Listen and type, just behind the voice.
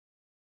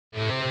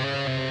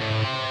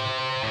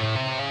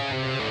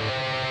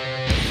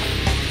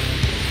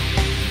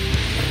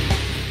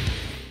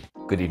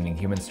Good evening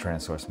humans,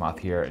 tyrannosaurusmoth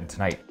here, and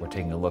tonight we're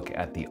taking a look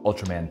at the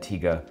Ultraman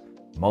Tiga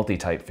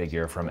multi-type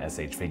figure from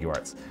SH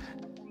Figuarts.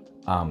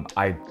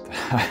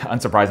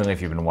 Unsurprisingly,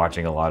 if you've been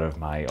watching a lot of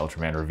my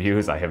Ultraman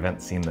reviews, I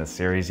haven't seen this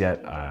series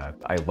yet.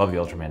 I love the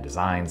Ultraman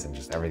designs and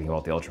just everything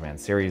about the Ultraman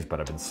series, but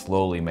I've been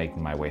slowly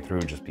making my way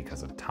through just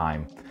because of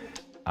time.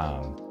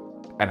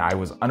 And I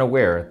was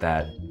unaware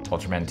that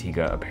Ultraman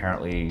Tiga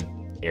apparently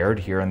aired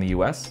here in the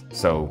US,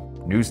 so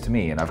news to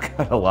me, and I've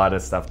got a lot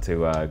of stuff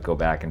to go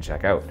back and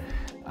check out.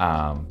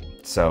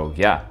 So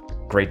yeah,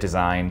 great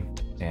design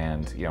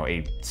and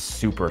a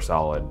super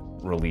solid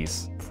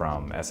release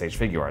from SH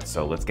Figuarts.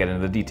 So let's get into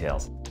the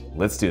details.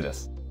 Let's do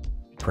this.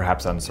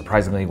 Perhaps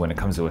unsurprisingly, when it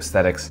comes to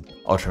aesthetics,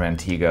 Ultraman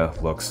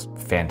Tiga looks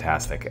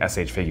fantastic.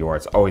 SH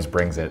Figuarts always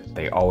brings it.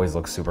 They always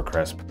look super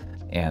crisp,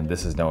 and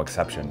this is no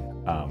exception.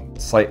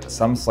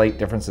 Some slight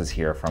differences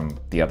here from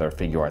the other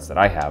Figuarts that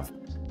I have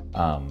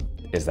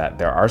is that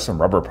there are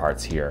some rubber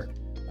parts here.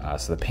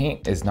 So the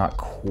paint is not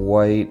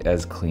quite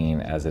as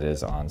clean as it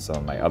is on some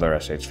of my other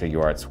SH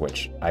Figuarts,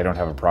 which I don't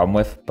have a problem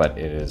with, but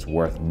it is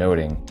worth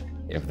noting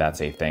if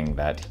that's a thing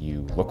that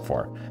you look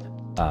for.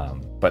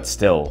 But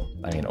still,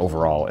 I mean,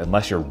 overall,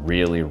 unless you're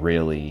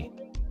really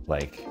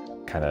like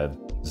kind of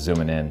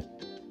zooming in,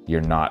 you're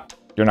not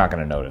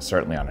gonna notice,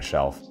 certainly on a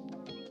shelf.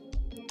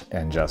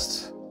 And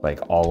just like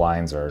all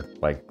lines are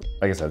like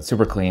I said,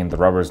 super clean. The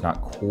rubber's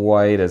not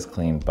quite as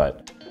clean,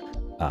 but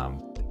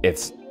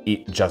it's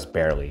just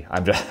barely.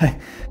 I'm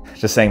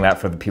just saying that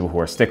for the people who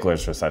are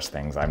sticklers for such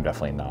things. I'm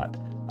definitely not.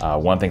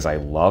 One of the things I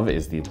love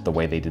is the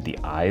way they did the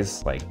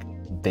eyes. Like,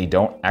 they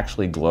don't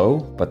actually glow,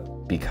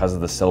 but because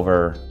of the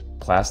silver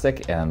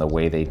plastic and the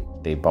way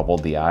they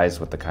bubbled the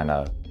eyes with the kind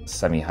of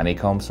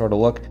semi-honeycomb sort of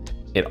look,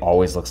 it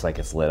always looks like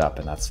it's lit up,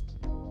 and that's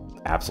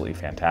absolutely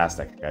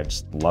fantastic. I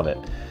just love it.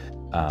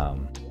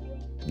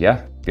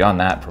 Yeah, beyond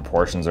that,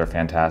 proportions are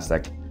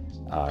fantastic.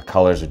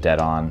 Colors are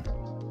dead on.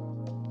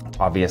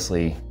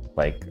 Obviously,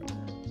 like,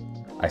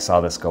 I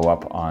saw this go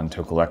up on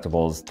To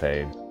Collectibles.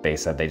 They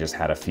said they just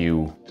had a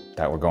few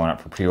that were going up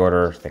for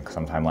pre-order, I think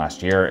sometime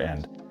last year,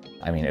 and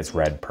I mean, it's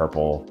red,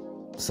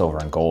 purple, silver,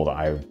 and gold.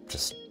 I'm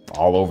just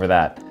all over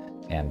that,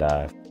 and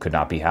could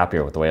not be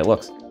happier with the way it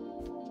looks.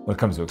 When it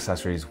comes to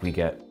accessories, we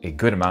get a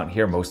good amount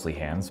here, mostly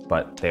hands,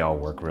 but they all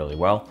work really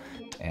well.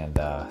 And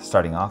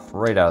starting off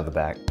right out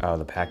of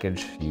the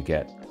package, you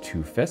get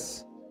 2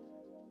 fists,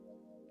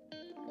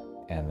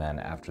 and then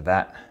after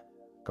that,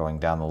 going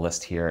down the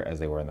list here as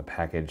they were in the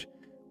package,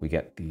 we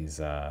get these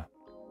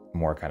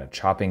more kind of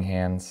chopping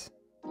hands.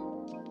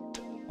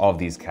 All of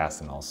these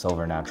cast in all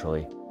silver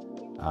naturally.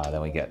 Then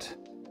we get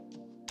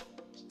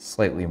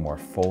slightly more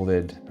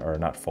folded, or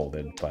not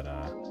folded, but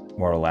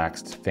more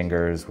relaxed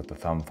fingers with the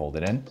thumb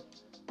folded in.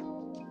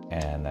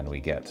 And then we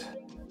get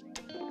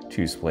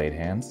 2 splayed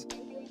hands.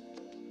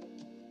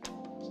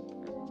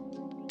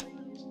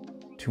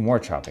 2 more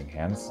chopping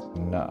hands,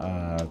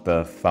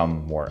 the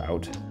thumb more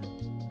out.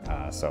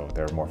 So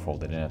they're more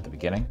folded in at the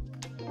beginning.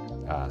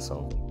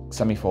 So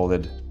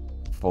semi-folded,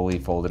 fully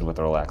folded with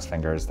the relaxed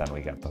fingers, then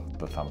we get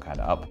the thumb kind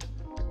of up.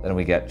 Then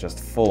we get just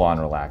full-on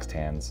relaxed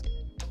hands.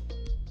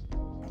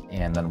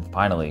 And then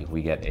finally,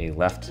 we get a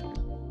left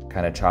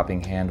kind of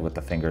chopping hand with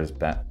the fingers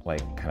bent,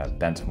 like kind of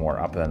bent more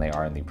up than they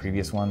are in the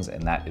previous ones,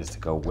 and that is to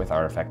go with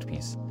our effect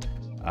piece,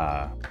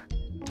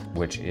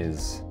 which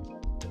is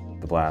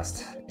the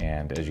blast.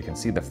 And as you can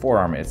see, the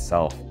forearm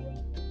itself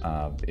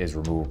is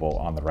removable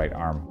on the right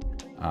arm.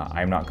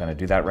 I'm not going to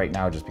do that right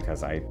now just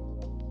because I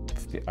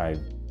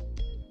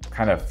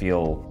kind of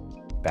feel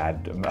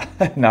bad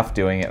enough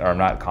doing it, or I'm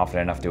not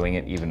confident enough doing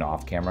it even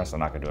off camera, so I'm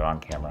not going to do it on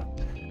camera.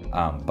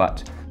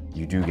 But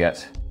you do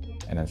get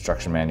an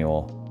instruction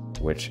manual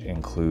which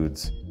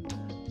includes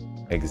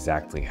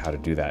exactly how to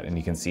do that, and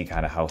you can see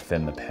kind of how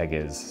thin the peg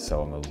is,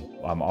 so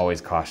I'm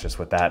always cautious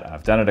with that.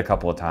 I've done it a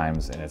couple of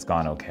times and it's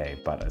gone okay,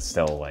 but it's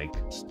still like,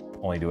 just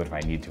only do it if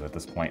I need to at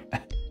this point.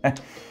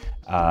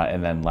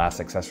 And then last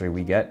accessory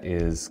we get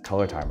is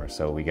color timer.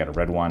 So we get a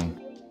red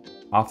one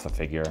off the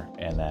figure,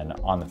 and then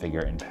on the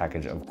figure in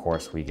package, of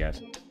course, we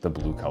get the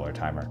blue color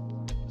timer.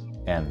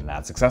 And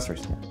that's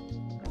accessories.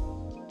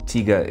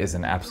 Tiga is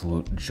an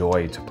absolute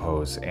joy to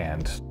pose,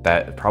 and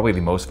that probably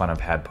the most fun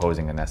I've had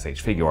posing in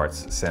SH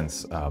Figuarts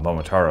since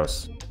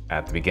Momotaros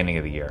at the beginning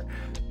of the year.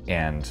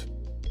 And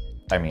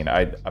I mean,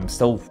 I'm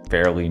still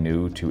fairly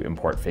new to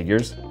import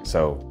figures,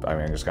 so I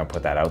mean, I'm just gonna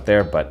put that out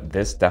there, but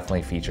this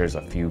definitely features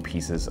a few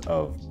pieces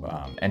of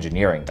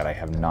engineering that I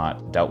have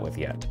not dealt with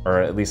yet,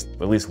 or at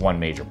least one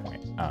major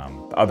point.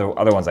 The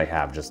other ones I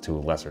have, just to a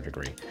lesser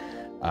degree.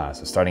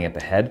 So starting at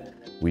the head,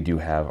 we do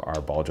have our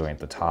ball joint at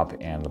the top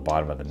and the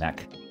bottom of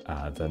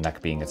the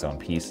neck being its own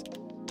piece.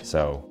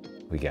 So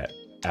we get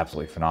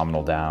absolutely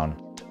phenomenal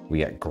down, we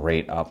get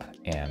great up,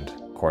 and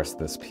of course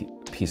this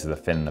piece of the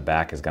fin in the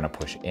back is going to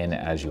push in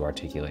as you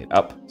articulate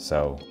up,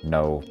 so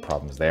no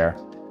problems there.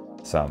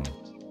 Some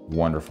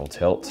wonderful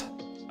tilt.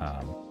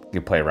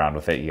 You play around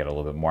with it, you get a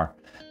little bit more.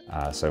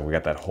 So we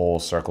got that whole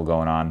circle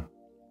going on.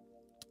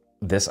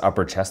 This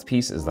upper chest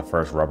piece is the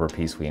first rubber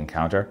piece we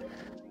encounter,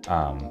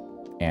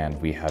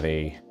 and we have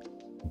a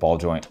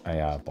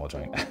a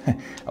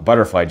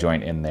butterfly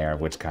joint in there,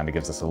 which kind of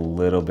gives us a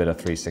little bit of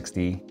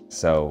 360.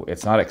 So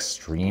it's not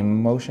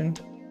extreme motion,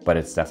 but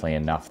it's definitely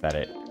enough that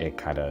it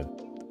kind of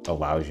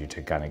allows you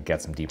to kind of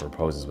get some deeper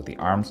poses with the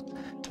arms.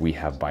 We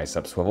have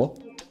bicep swivel.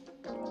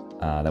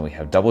 Then we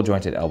have double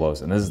jointed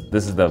elbows. And this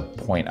is the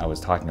point I was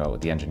talking about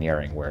with the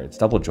engineering, where it's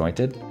double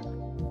jointed,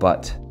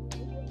 but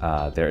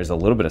there is a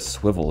little bit of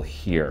swivel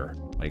here,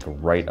 like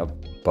right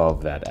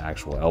above that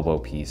actual elbow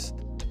piece.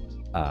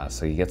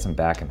 So you get some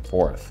back and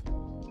forth,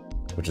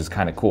 which is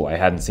kind of cool. I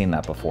hadn't seen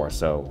that before.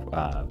 So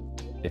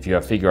if you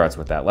have Figuarts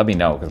with that, let me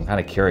know, because I'm kind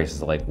of curious as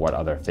to like what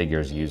other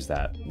figures use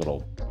that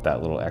little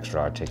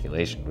extra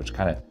articulation, which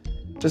kind of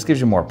just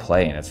gives you more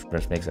play, and it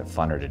just makes it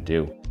funner to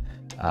do.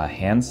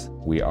 Hands,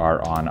 we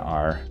are on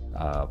our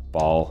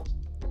ball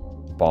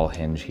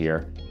hinge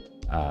here.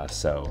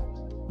 So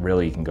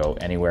really you can go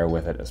anywhere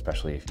with it,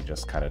 especially if you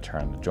just kind of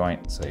turn the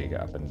joint. So you go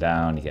up and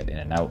down, you get in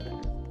and out.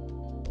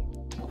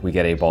 We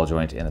get a ball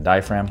joint in the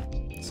diaphragm,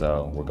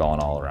 so we're going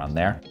all around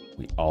there.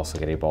 We also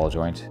get a ball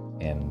joint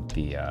in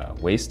the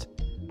waist,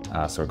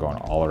 so we're going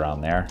all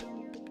around there.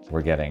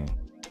 We're getting,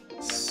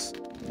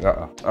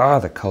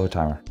 the color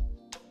timer.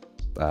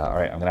 All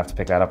right, I'm gonna have to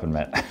pick that up in a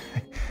minute.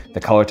 The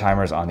color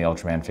timers on the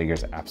Ultraman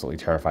figures absolutely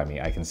terrify me.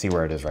 I can see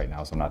where it is right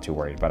now, so I'm not too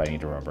worried, but I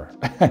need to remember.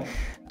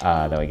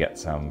 Then we get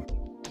some,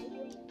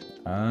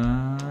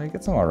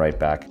 all right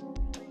back.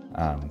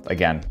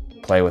 Again,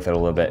 play with it a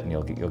little bit and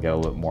you'll get a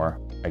little bit more.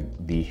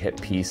 The hip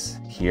piece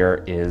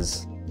here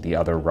is the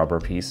other rubber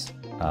piece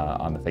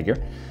on the figure.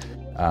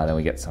 Then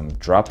we get some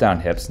drop down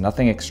hips,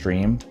 nothing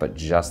extreme, but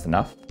just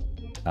enough.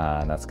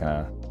 And that's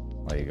gonna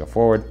let you go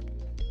forward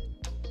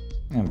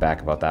and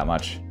back about that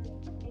much.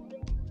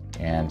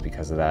 And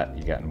because of that,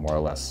 you're getting more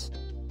or less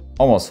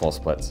almost full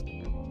splits.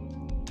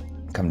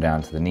 Come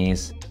down to the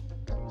knees,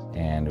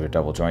 and we're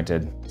double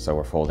jointed, so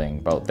we're folding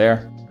about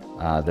there.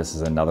 This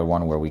is another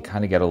one where we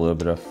kind of get a little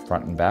bit of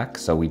front and back,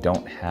 so we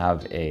don't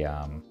have a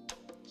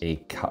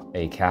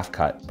calf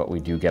cut, but we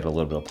do get a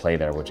little bit of play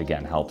there, which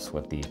again helps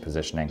with the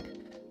positioning.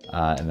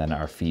 And then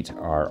our feet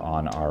are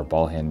on our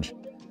ball hinge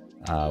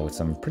with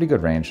some pretty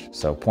good range.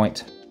 So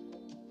point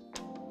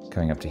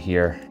coming up to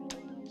here,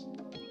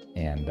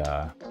 and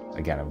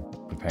again,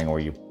 depending on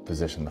where you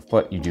position the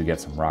foot, you do get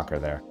some rocker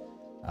there.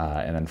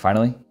 And then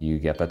finally, you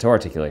get the toe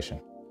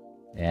articulation.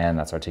 And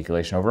that's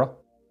articulation overall.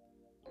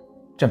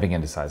 Jumping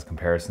into size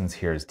comparisons,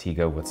 here's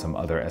Tiga with some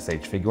other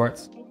SH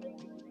Figuarts,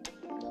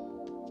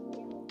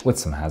 with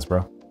some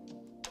Hasbro,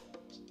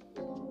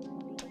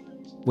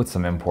 with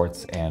some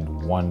imports,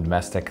 and one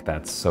domestic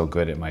that's so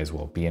good it might as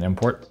well be an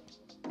import,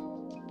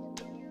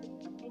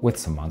 with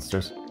some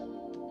monsters.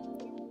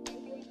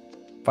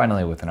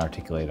 Finally, with an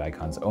articulated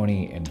icons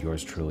Oni, and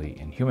yours truly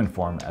in human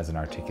form as an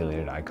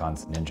articulated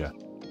icons ninja.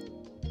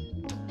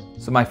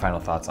 So my final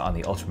thoughts on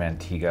the Ultraman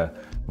Tiga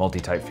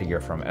multi-type figure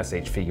from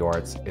SH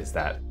Figuarts is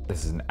that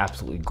this is an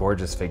absolutely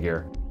gorgeous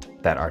figure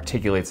that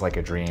articulates like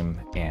a dream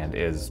and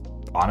is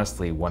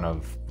honestly one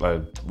of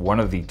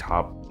the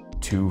top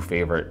 2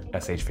 favorite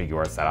SH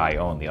Figuarts that I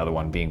own, the other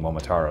one being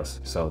Momotaro's.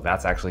 So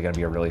that's actually going to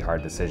be a really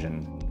hard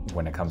decision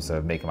when it comes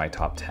to making my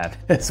top 10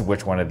 is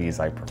which one of these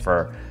I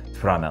prefer to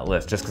put on that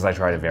list, just because I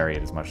try to vary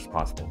it as much as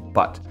possible.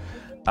 But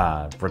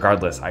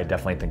regardless, I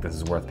definitely think this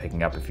is worth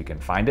picking up if you can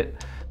find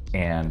it.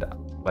 And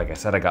like I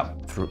said, I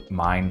got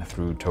mine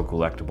through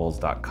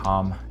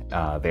tocollectibles.com.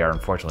 They are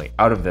unfortunately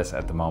out of this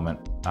at the moment,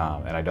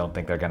 and I don't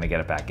think they're going to get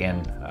it back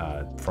in.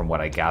 From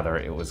what I gather,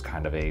 it was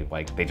kind of a,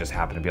 like, they just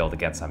happened to be able to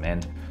get some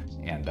in,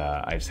 and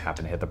I just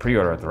happened to hit the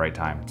pre-order at the right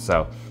time.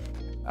 So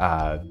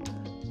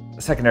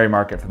secondary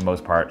market for the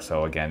most part.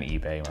 So again,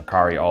 eBay,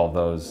 Mercari, all of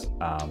those,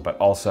 but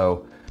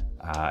also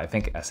I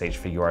think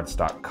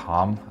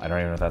shfiguarts.com. I don't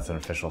even know if that's an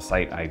official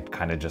site. I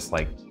kind of just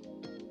like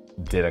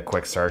did a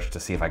quick search to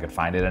see if I could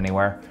find it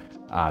anywhere.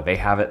 They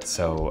have it,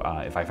 so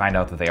if I find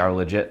out that they are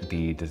legit,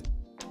 the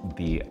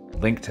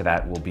link to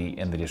that will be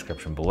in the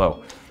description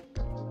below.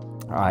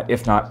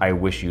 If not, I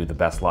wish you the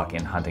best luck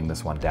in hunting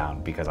this one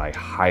down, because I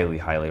highly,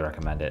 highly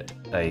recommend it.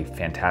 A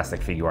fantastic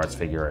Figuarts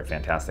figure, a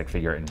fantastic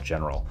figure in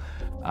general.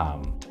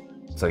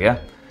 So yeah,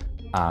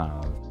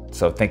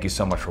 so thank you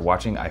so much for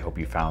watching. I hope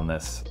you found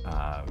this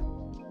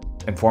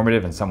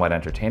informative and somewhat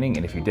entertaining,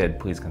 and if you did,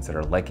 please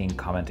consider liking,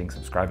 commenting,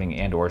 subscribing,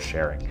 and or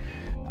sharing.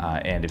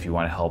 And if you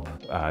want to help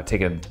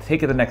take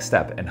it the next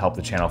step and help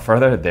the channel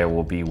further, there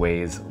will be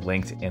ways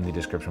linked in the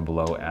description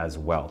below as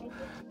well.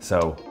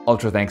 So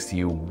ultra thanks to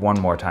you one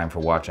more time for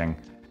watching,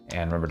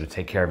 and remember to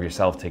take care of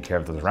yourself, take care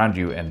of those around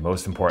you, and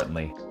most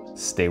importantly,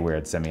 stay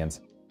weird, simians.